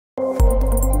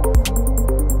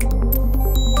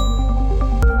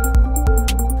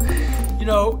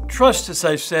trust, as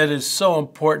I said, is so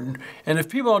important. And if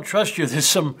people don't trust you, there's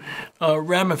some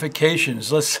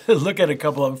ramifications. Let's look at a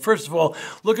couple of them. First of all,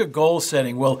 look at goal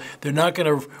setting. Well, they're not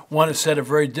going to want to set a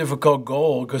very difficult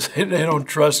goal because they don't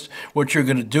trust what you're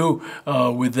going to do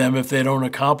with them if they don't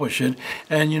accomplish it.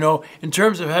 And, in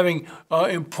terms of having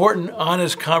important,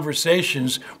 honest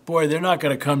conversations, boy, they're not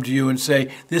going to come to you and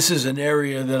say, this is an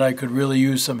area that I could really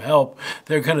use some help.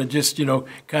 They're going to just,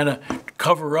 kind of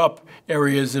cover up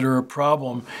areas that are a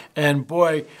problem. And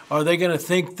boy, are they going to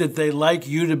think that they like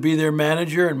you to be their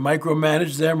manager and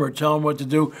micromanage them or tell them what to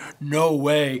do? No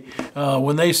way.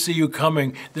 When they see you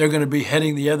coming, they're going to be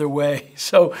heading the other way.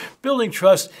 So building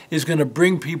trust is going to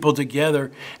bring people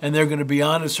together, and they're going to be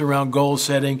honest around goal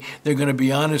setting. They're going to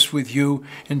be honest with you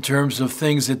in terms of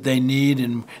things that they need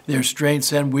and their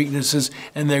strengths and weaknesses,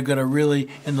 and they're going to really,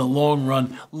 in the long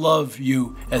run, love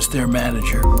you as their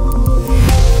manager.